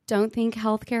Don't think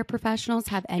healthcare professionals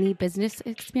have any business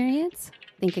experience?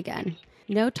 Think again.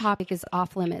 No topic is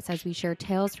off limits as we share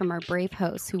tales from our brave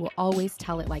hosts who will always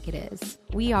tell it like it is.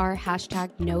 We are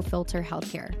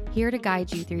 #NoFilterHealthcare. Here to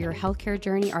guide you through your healthcare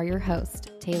journey are your hosts,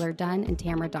 Taylor Dunn and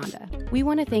Tamara Donda. We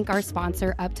want to thank our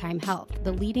sponsor, Uptime Health,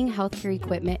 the leading healthcare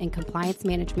equipment and compliance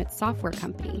management software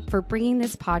company, for bringing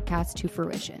this podcast to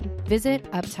fruition. Visit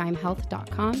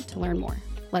uptimehealth.com to learn more.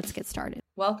 Let's get started.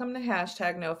 Welcome to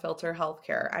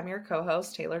 #NoFilterHealthcare. I'm your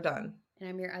co-host, Taylor Dunn. And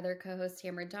I'm your other co-host,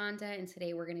 Tamara Donda, and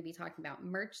today we're going to be talking about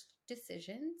merch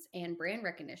decisions and brand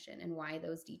recognition and why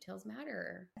those details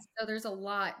matter. So there's a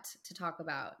lot to talk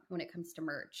about when it comes to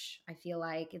merch. I feel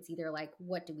like it's either like,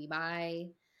 what do we buy?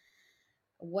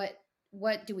 What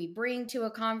do we bring to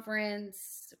a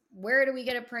conference? Where do we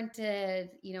get it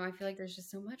printed? You know, I feel like there's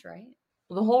just so much, right?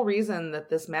 The whole reason that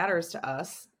this matters to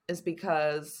us is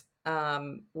because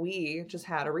we just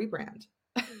had a rebrand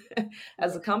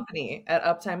as a company at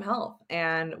Uptime Health,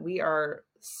 and we are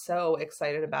so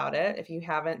excited about it. If you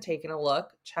haven't taken a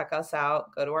look, check us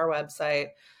out. Go to our website,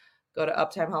 go to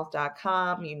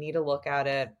uptimehealth.com. You need to look at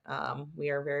it.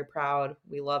 We are very proud.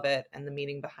 We love it and the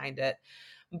meaning behind it.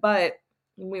 But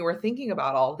when we were thinking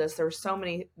about all of this, there were so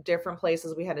many different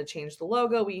places we had to change the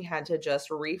logo. We had to just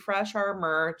refresh our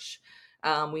merch.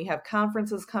 We have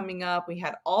conferences coming up. We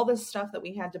had all this stuff that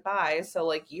we had to buy. So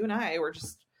like you and I we're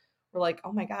like,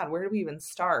 oh my God, where do we even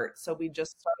start? So we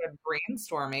just started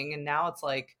brainstorming, and now it's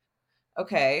like,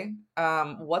 okay,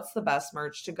 what's the best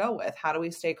merch to go with? How do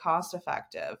we stay cost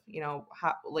effective? You know,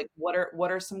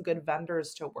 what are some good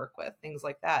vendors to work with? Things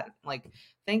like that. Like,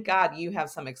 thank God you have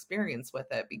some experience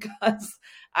with it, because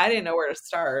I didn't know where to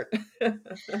start. I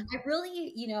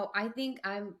really, I think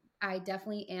I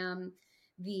definitely am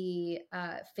the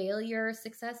failure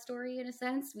success story in a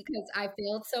sense, because I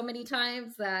failed so many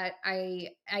times that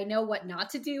I know what not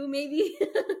to do maybe.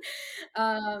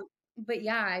 But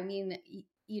yeah, I mean,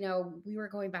 we were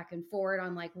going back and forward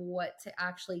on like what to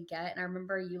actually get. And I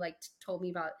remember you like told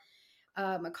me about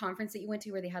a conference that you went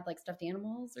to where they had like stuffed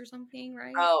animals or something,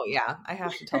 right? Oh yeah, I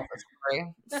have to tell the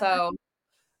story. So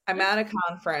I'm at a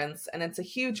conference, and it's a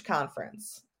huge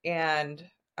conference, and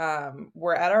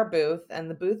we're at our booth, and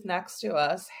the booth next to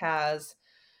us has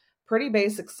pretty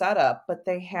basic setup, but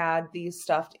they had these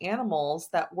stuffed animals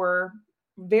that were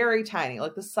very tiny,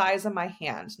 like the size of my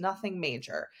hand, nothing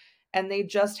major. And they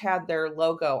just had their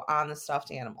logo on the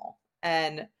stuffed animal.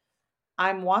 And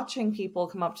I'm watching people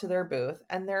come up to their booth,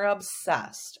 and they're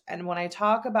obsessed. And when I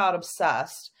talk about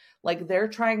obsessed, like they're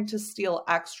trying to steal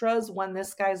extras when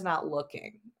this guy's not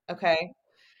looking. Okay.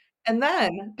 And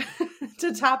then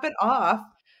to top it off,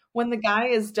 when the guy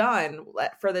is done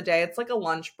for the day, it's like a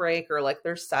lunch break or like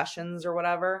their sessions or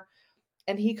whatever.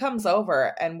 And he comes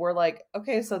over, and we're like,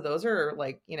 okay, so those are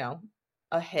like,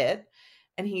 a hit.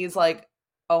 And he's like,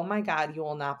 oh my God, you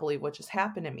will not believe what just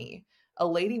happened to me. A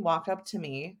lady walked up to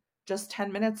me just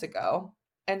 10 minutes ago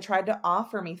and tried to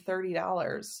offer me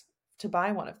 $30 to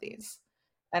buy one of these.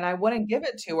 And I wouldn't give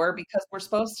it to her because we're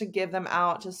supposed to give them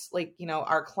out just like,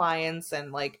 our clients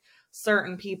and like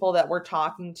certain people that we're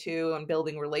talking to and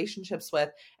building relationships with.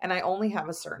 And I only have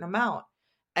a certain amount.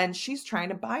 And she's trying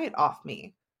to buy it off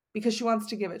me because she wants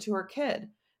to give it to her kid.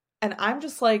 And I'm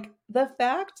just like, the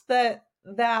fact that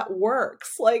that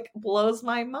works like blows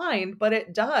my mind, but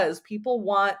it does. People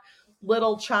want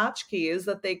little tchotchkes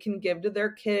that they can give to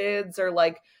their kids or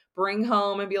like bring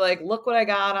home and be like, look what I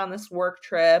got on this work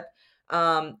trip.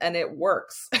 And it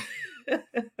works.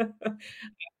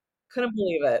 Couldn't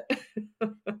believe it.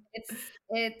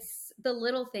 It's the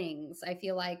little things I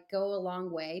feel like go a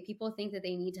long way. People think that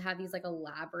they need to have these like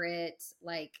elaborate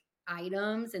like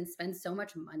items and spend so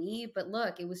much money, but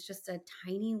look, it was just a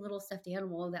tiny little stuffed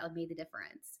animal that made the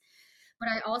difference. But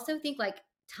I also think like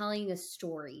telling a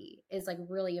story is like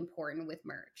really important with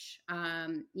merch.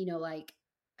 Like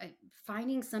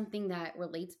finding something that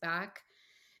relates back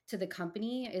to the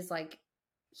company is like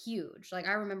huge. Like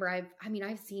I remember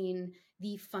I've seen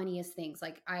the funniest things.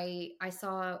 Like I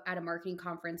saw at a marketing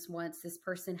conference once, this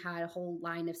person had a whole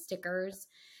line of stickers,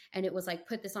 and it was like,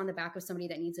 put this on the back of somebody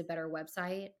that needs a better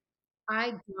website.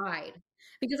 I died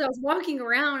because I was walking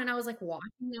around and I was like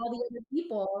watching all the other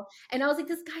people, and I was like,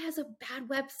 this guy has a bad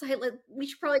website. Like we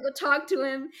should probably go talk to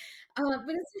him. But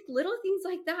it's like little things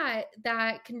like that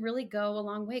that can really go a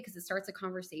long way because it starts a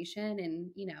conversation, and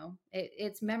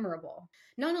it's memorable.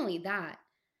 Not only that,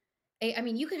 I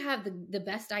mean, you could have the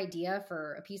best idea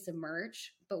for a piece of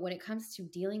merch, but when it comes to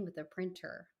dealing with a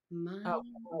printer, my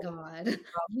God,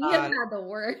 we have God. had the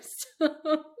worst.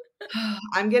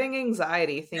 I'm getting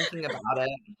anxiety thinking about it.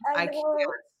 I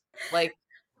can't. Like,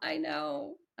 I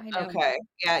know. I know. Okay.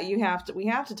 Yeah, we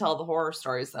have to tell the horror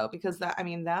stories though, because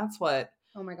that's what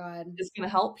Oh my God. is going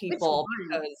to help Which people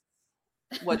one? because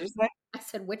what'd you say? I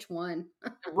said, which one?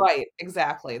 Right,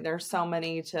 exactly. There's so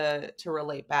many to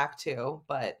relate back to,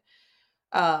 but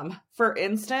for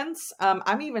instance,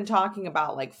 I'm even talking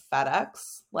about like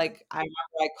FedEx. Like I remember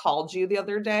I called you the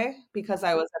other day because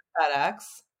I was at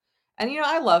FedEx. And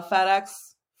I love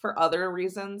FedEx for other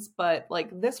reasons, but like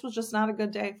this was just not a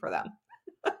good day for them.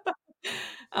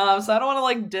 So I don't want to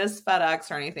like diss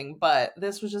FedEx or anything, but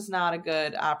this was just not a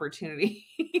good opportunity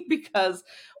because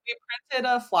we printed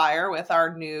a flyer with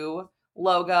our new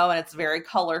logo and it's very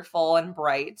colorful and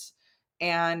bright.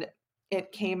 And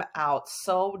it came out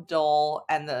so dull,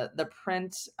 and the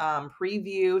print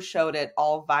preview showed it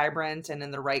all vibrant and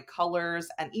in the right colors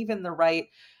and even the right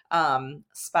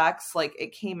specs. Like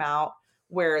it came out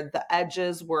where the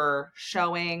edges were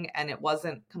showing and it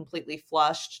wasn't completely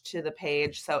flushed to the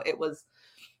page. So it was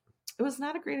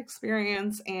not a great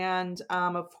experience. And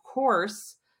of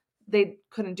course, they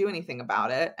couldn't do anything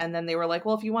about it. And then they were like,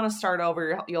 well, if you want to start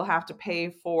over, you'll have to pay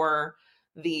for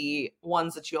the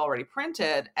ones that you already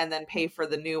printed and then pay for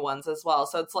the new ones as well.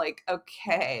 So it's like,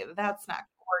 okay, that's not going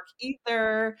to work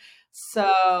either.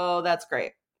 So that's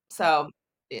great. So,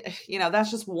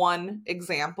 that's just one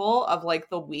example of like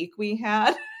the week we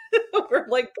had. We're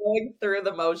like going through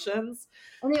the motions.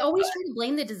 And they always try to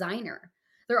blame the designer.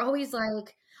 They're always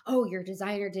like, oh, your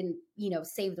designer didn't,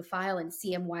 save the file in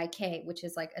CMYK, which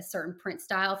is like a certain print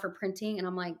style for printing. And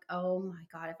I'm like, oh my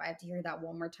God, if I have to hear that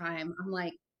one more time, I'm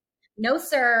like, no,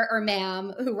 sir or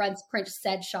ma'am who runs Print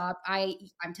Said Shop,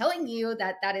 I'm telling you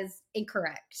that that is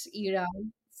incorrect.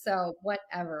 So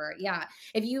whatever. Yeah.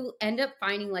 If you end up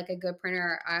finding like a good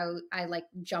printer, I like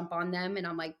jump on them and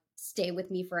I'm like, stay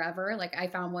with me forever. Like I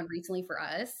found one recently for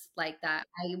us, like that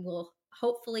I will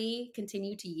hopefully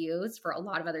continue to use for a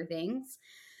lot of other things.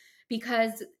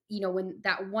 Because, when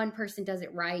that one person does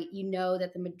it right, you know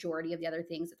that the majority of the other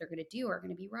things that they're going to do are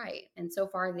going to be right. And so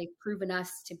far, they've proven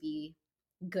us to be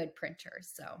good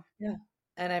printers. So, Yeah.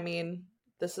 And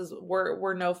this is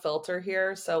we're no filter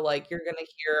here, so like you're going to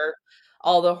hear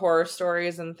all the horror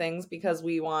stories and things because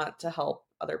we want to help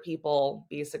other people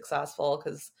be successful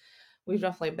because we've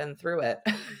definitely been through it.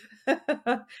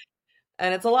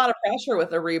 And it's a lot of pressure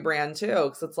with a rebrand too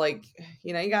because it's like,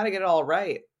 you got to get it all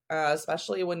right.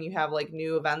 Especially when you have like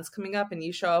new events coming up and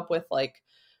you show up with like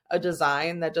a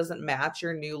design that doesn't match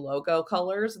your new logo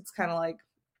colors. It's kind of like,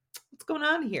 what's going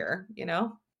on here?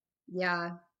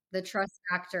 yeah, the trust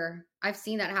factor. I've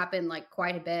seen that happen like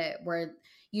quite a bit where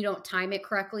you don't time it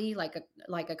correctly, like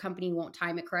a company won't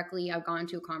time it correctly. I've gone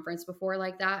to a conference before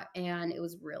like that and it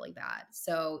was really bad.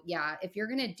 So, yeah, if you're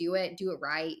going to do it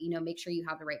right, make sure you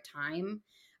have the right time.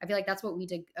 I feel like that's what we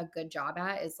did a good job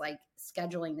at is like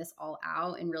scheduling this all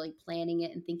out and really planning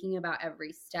it and thinking about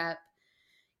every step,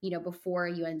 before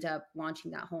you end up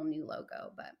launching that whole new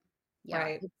logo. But yeah,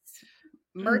 Right. it's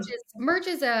merch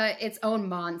is its own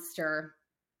monster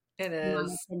It in my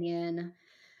is. opinion.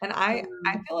 And I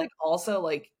Um, feel like also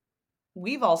like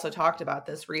we've also talked about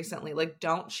this recently, like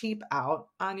don't cheap out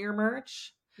on your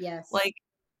merch. yes. Like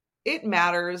it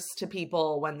matters to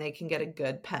people when they can get a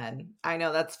good pen. I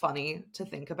know that's funny to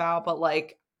think about, but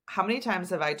like how many times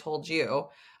have I told you,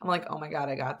 I'm like, "Oh my God,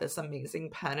 I got this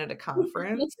amazing pen at a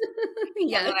conference." And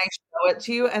Yes. then I show it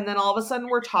to you and then all of a sudden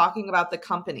we're talking about the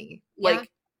company. Yeah. Like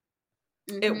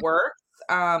it Mhm. works,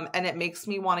 and it makes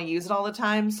me wanna use it all the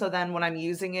time, so then when I'm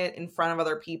using it in front of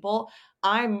other people,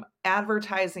 I'm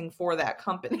advertising for that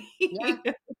company. Yeah.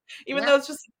 Even Yeah. though it's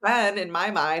just a pen, in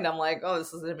my mind, I'm like, "Oh,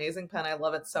 this is an amazing pen, I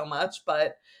love it so much,"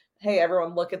 but, hey,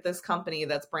 everyone look at this company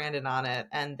that's branded on it,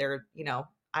 and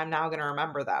I'm now gonna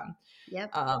remember them.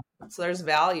 Yep. So there's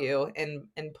value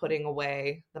in putting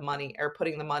away the money or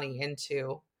putting the money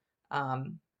into,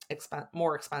 um,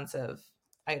 more expensive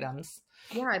items.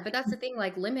 Yeah, but that's the thing,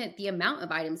 like, limit the amount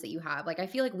of items that you have. Like, I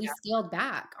feel like we Yeah, scaled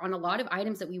back on a lot of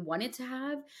items that we wanted to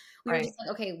have. We were right. just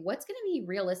like, okay, what's going to be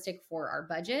realistic for our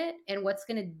budget and what's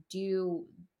going to do,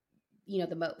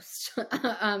 the most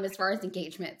as far as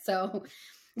engagement. So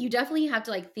you definitely have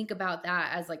to like think about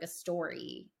that as like a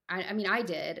story. I mean, I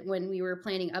did when we were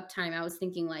planning Uptime, I was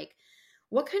thinking like,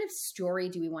 what kind of story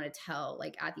do we want to tell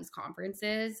like at these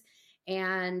conferences?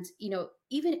 And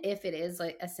even if it is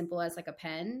like as simple as like a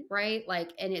pen, right,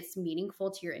 like, and it's meaningful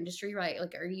to your industry, right,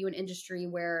 like, are you an industry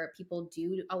where people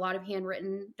do a lot of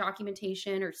handwritten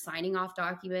documentation or signing off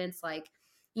documents, like,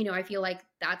 I feel like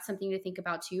that's something to think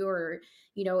about too. Or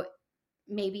you know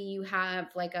maybe you have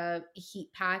like a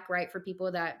heat pack, right, for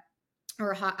people that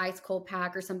or a hot ice cold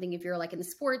pack or something if you're like in the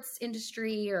sports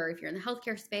industry or if you're in the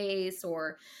healthcare space,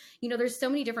 or there's so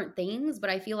many different things, but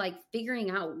I feel like figuring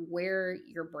out where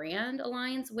your brand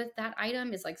aligns with that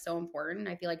item is like so important.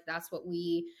 I feel like that's what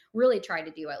we really try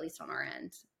to do, at least on our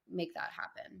end, make that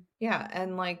happen. Yeah,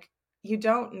 and like you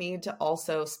don't need to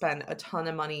also spend a ton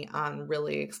of money on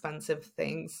really expensive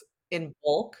things in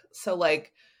bulk. So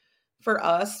like for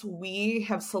us, we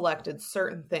have selected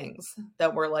certain things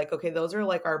that we're like, okay, those are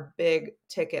like our big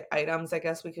ticket items, I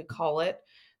guess we could call it,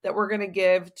 that we're going to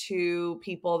give to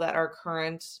people that are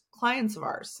current clients of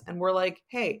ours. And we're like,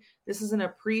 hey, this is an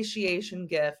appreciation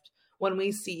gift when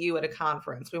we see you at a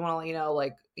conference. We want to let you know,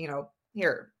 like,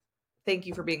 here, thank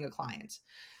you for being a client.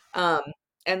 Um,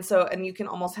 and you can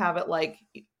almost have it like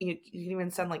you can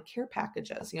even send like care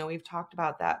packages. We've talked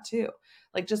about that too.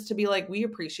 Like just to be like, we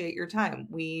appreciate your time.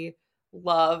 We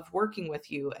love working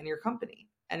with you and your company.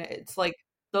 And it's like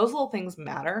those little things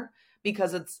matter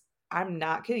because I'm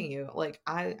not kidding you. Like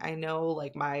I know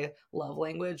like my love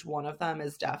language, one of them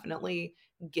is definitely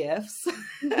gifts.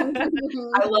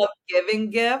 I love giving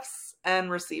gifts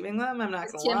and receiving them. I'm not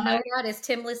Does gonna Tim know lie. that? Is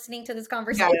Tim listening to this Yeah,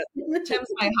 conversation? Tim's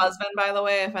my husband, by the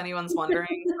way, if anyone's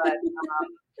wondering. But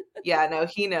yeah, no,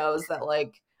 he knows that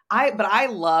like but I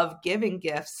love giving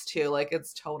gifts too. Like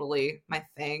it's totally my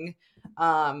thing.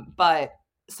 But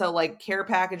so like care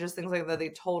packages, things like that, they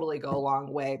totally go a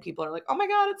long way. People are like, oh my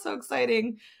God, it's so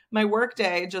exciting. My work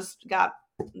day just got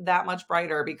that much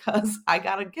brighter because I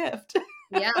got a gift.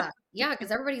 Yeah,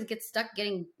 because everybody gets stuck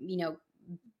getting,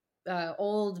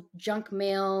 old junk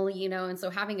mail, and so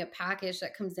having a package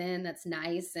that comes in that's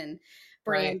nice and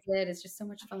Right. branded is just so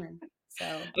much fun.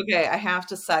 So, Okay, I have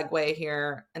to segue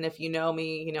here. And if you know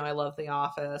me, I love The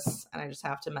Office, and I just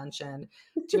have to mention,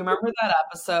 do you remember that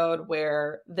episode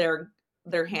where they're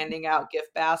handing out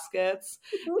gift baskets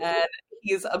and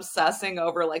he's obsessing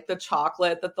over like the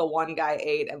chocolate that the one guy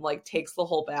ate and like takes the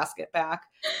whole basket back?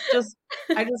 Just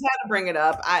I just had to bring it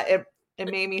up. It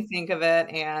made me think of it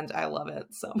and I love it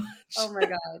so oh much. my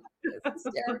God, it's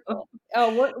hysterical.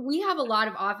 Oh, we have a lot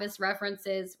of Office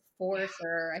references for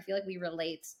sure. I feel like we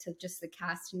relate to just the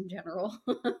cast in general.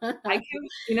 I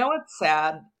can, what's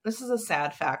sad? This is a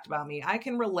sad fact about me. I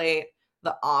can relate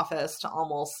The Office to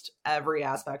almost every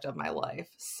aspect of my life.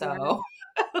 Yeah. So,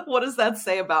 what does that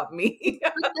say about me?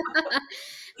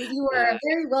 You are a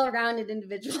very well-rounded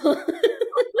individual.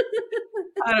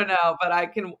 I don't know, but I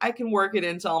can work it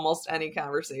into almost any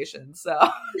conversation. So,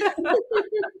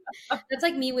 That's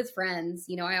like me with Friends.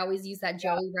 I always use that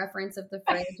yeah, Joey reference of the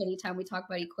fridge anytime we talk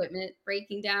about equipment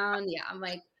breaking down. Yeah, I'm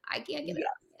like, I can't get it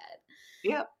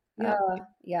yeah, out yet. yep, yep,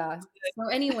 Yeah. So,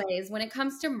 anyways, when it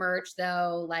comes to merch,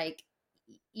 though, like,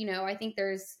 I think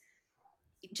there's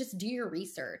just do your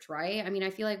research, right? I mean, I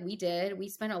feel like we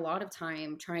spent a lot of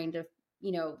time trying to,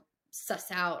 you know,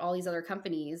 suss out all these other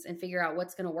companies and figure out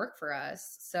what's going to work for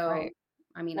us. So, right.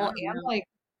 I mean, I Well, don't and know. like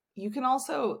you can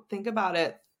also think about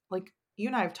it like you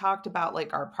and I have talked about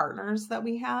like our partners that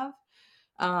we have.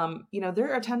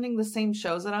 They're attending the same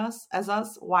shows as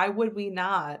us. Why would we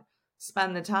not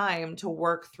spend the time to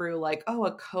work through like, oh,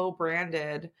 a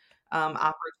co-branded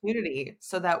opportunity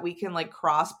so that we can like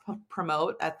cross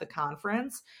promote at the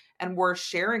conference and we're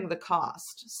sharing the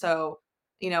cost. So,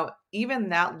 even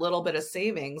that little bit of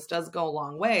savings does go a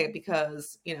long way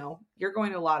because, you're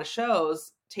going to a lot of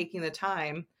shows, taking the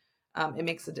time, it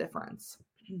makes a difference.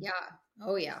 Yeah.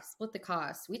 Oh yeah. Split the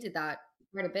cost. We did that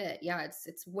quite a bit. Yeah.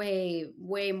 It's way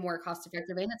more cost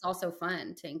effective, and it's also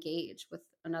fun to engage with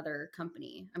another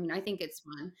company. I mean, I think it's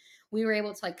fun. We were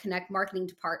able to like connect marketing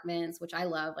departments, which I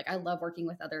love. Like I love working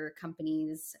with other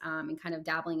companies, and kind of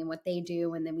dabbling in what they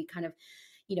do. And then we kind of,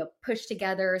 push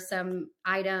together some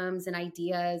items and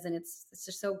ideas, and it's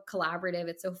just so collaborative.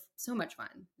 It's so much fun.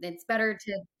 It's better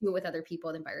to do it with other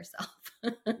people than by yourself.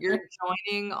 You're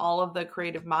joining all of the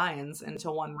creative minds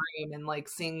into one room and like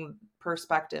seeing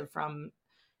perspective from,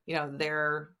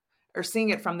 their or seeing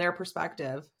it from their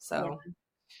perspective. Yeah. So,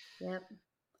 Yep.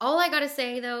 All I gotta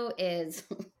say though is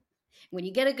when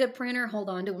you get a good printer, hold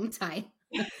on to them tight.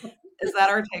 is that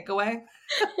our takeaway?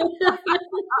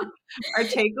 Our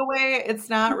takeaway, it's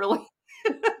not really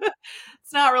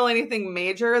it's not really anything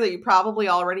major that you probably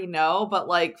already know, but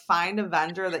like find a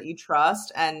vendor that you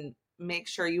trust and make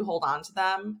sure you hold on to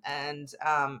them and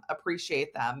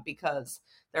appreciate them because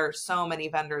there are so many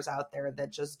vendors out there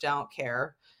that just don't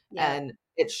care Yeah. and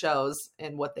it shows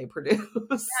in what they produce.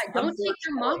 Yeah, don't take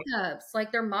their Unfortunately. mock-ups.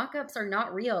 Like their mock-ups are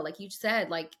not real. Like you said,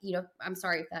 like, I'm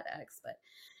sorry if that X, but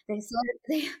they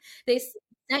said they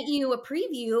sent you a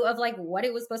preview of like what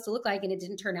it was supposed to look like and it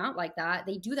didn't turn out like that.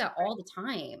 They do that Right, all the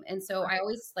time. And so I right.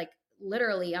 always like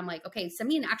literally, I'm like, okay, send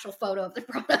me an actual photo of the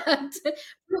product,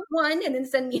 one, and then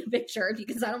send me a picture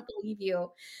because I don't believe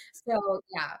you. So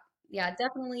yeah,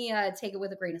 definitely take it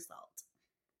with a grain of salt.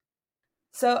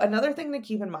 So another thing to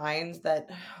keep in mind that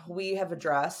we have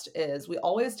addressed is we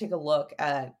always take a look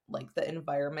at like the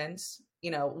environment,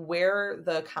 where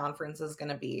the conference is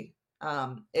going to be.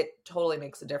 It totally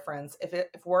makes a difference.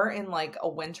 If we're in like a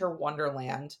winter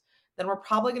wonderland, then we're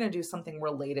probably going to do something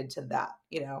related to that,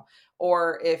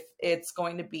 or if it's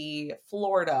going to be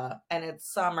Florida and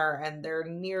it's summer and they're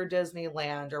near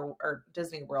Disneyland or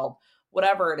Disney World,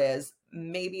 whatever it is,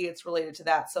 maybe it's related to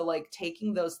that. So like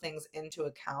taking those things into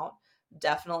account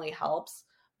definitely helps.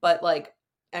 But like,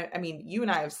 I mean, you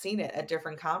and I have seen it at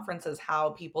different conferences, how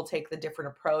people take the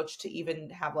different approach to even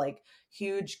have like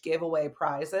huge giveaway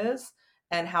prizes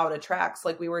and how it attracts.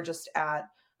 Like we were just at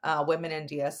Women in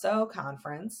DSO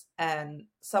conference, and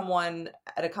someone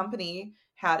at a company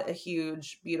had a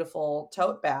huge, beautiful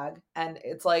tote bag. And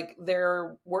it's like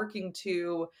they're working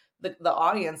to the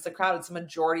audience, the crowd. It's a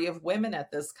majority of women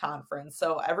at this conference.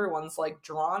 So everyone's like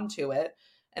drawn to it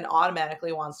and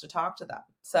automatically wants to talk to them.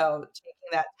 So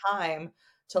taking that time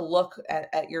to look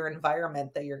at your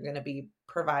environment that you're going to be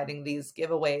providing these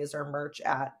giveaways or merch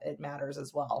at, it matters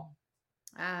as well.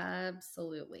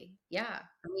 Absolutely. Yeah.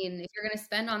 I mean, if you're going to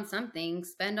spend on something,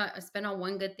 spend on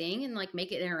one good thing and like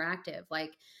make it interactive.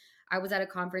 Like I was at a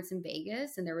conference in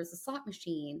Vegas and there was a slot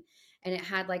machine and it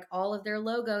had like all of their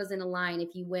logos in a line.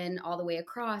 If you win all the way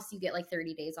across, you get like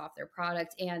 30 days off their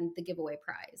product and the giveaway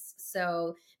prize.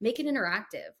 So make it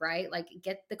interactive, right? Like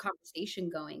get the conversation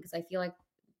going. Cause I feel like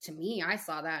to me, I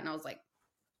saw that and I was like,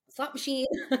 slot machine,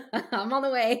 I'm on the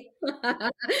way.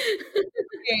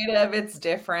 Creative, it's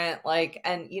different. Like,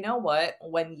 and you know what?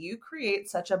 When you create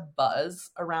such a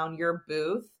buzz around your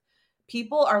booth,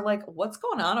 people are like, what's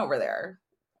going on over there?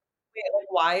 Like,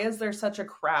 why is there such a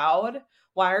crowd?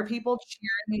 Why are people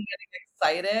cheering and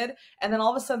getting excited? And then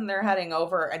all of a sudden they're heading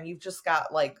over and you've just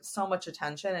got like so much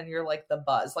attention and you're like the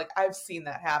buzz. Like I've seen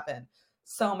that happen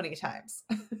so many times.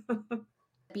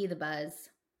 Be the buzz.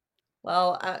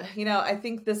 Well, I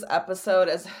think this episode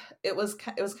it was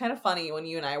kind of funny when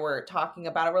you and I were talking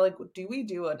about it. We're like, do we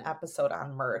do an episode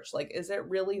on merch? Like, is it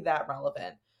really that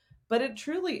relevant? But it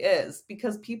truly is,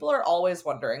 because people are always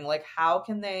wondering, like, how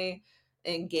can they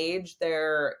engage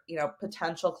their,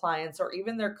 potential clients or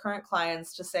even their current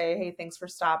clients to say, hey, thanks for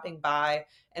stopping by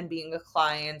and being a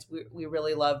client. We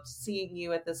really loved seeing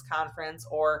you at this conference.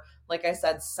 Or like I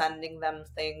said, sending them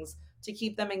things to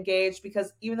keep them engaged,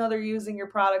 because even though they're using your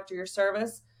product or your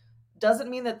service,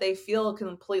 doesn't mean that they feel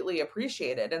completely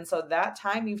appreciated. And so that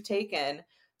time you've taken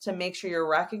to make sure you're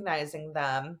recognizing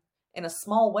them in a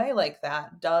small way like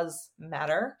that does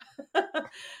matter.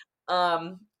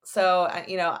 So,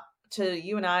 to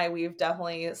you and I, we've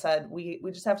definitely said we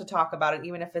just have to talk about it,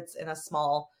 even if it's in a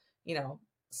small,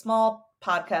 small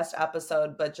podcast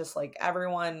episode, but just like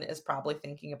everyone is probably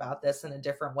thinking about this in a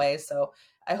different way. So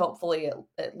I hopefully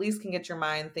at least can get your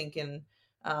mind thinking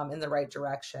in the right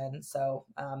direction. So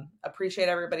appreciate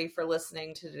everybody for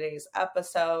listening to today's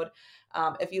episode.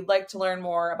 If you'd like to learn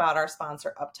more about our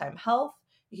sponsor, Uptime Health,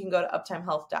 you can go to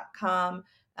uptimehealth.com.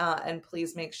 And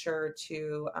please make sure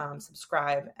to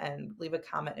subscribe and leave a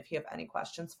comment if you have any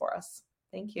questions for us.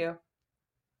 Thank you.